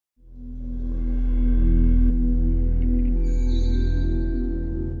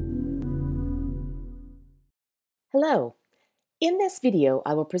Hello! In this video,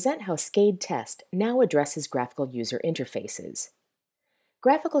 I will present how SCADE Test now addresses graphical user interfaces.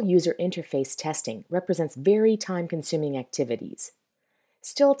 Graphical user interface testing represents very time-consuming activities.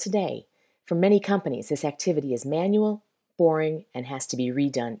 Still today, for many companies, this activity is manual, boring, and has to be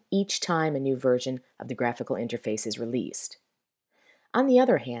redone each time a new version of the graphical interface is released. On the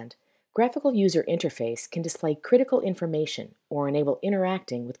other hand, graphical user interface can display critical information or enable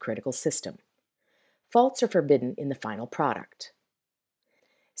interacting with critical system. Faults are forbidden in the final product.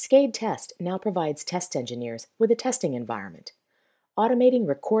 SCADE Test now provides test engineers with a testing environment, automating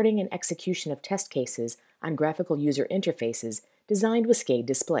recording and execution of test cases on graphical user interfaces designed with SCADE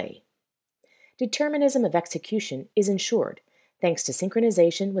Display. Determinism of execution is ensured thanks to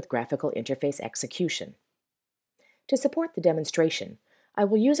synchronization with graphical interface execution. To support the demonstration, I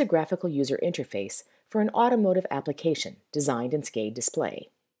will use a graphical user interface for an automotive application designed in SCADE Display.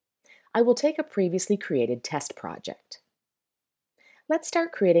 I will take a previously created test project. Let's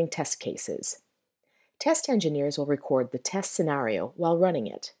start creating test cases. Test engineers will record the test scenario while running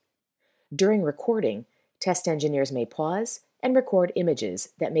it. During recording, test engineers may pause and record images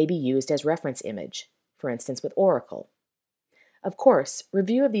that may be used as reference image, for instance with Oracle. Of course,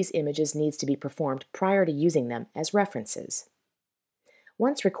 review of these images needs to be performed prior to using them as references.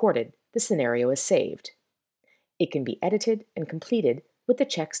 Once recorded, the scenario is saved. It can be edited and completed with the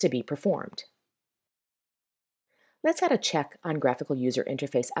checks to be performed. Let's add a check on graphical user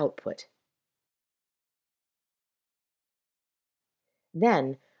interface output.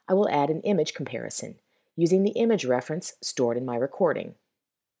 Then, I will add an image comparison using the image reference stored in my recording.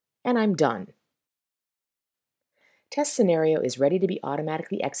 And I'm done. Test scenario is ready to be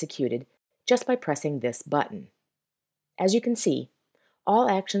automatically executed just by pressing this button. As you can see, all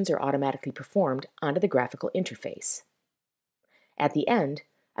actions are automatically performed onto the graphical interface. At the end,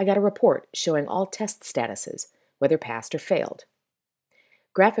 I got a report showing all test statuses, whether passed or failed.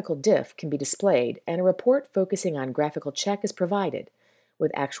 Graphical diff can be displayed and a report focusing on graphical check is provided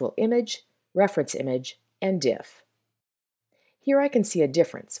with actual image, reference image, and diff. Here I can see a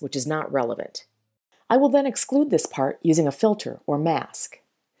difference, which is not relevant. I will then exclude this part using a filter or mask.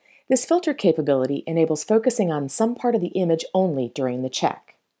 This filter capability enables focusing on some part of the image only during the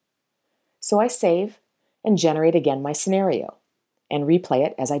check. So I save and generate again my scenario and replay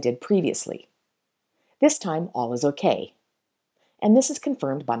it as I did previously. This time, all is okay. And this is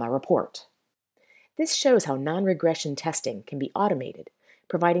confirmed by my report. This shows how non-regression testing can be automated,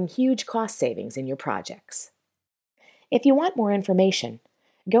 providing huge cost savings in your projects. If you want more information,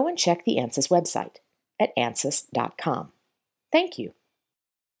 go and check the ANSYS website at ansys.com. Thank you.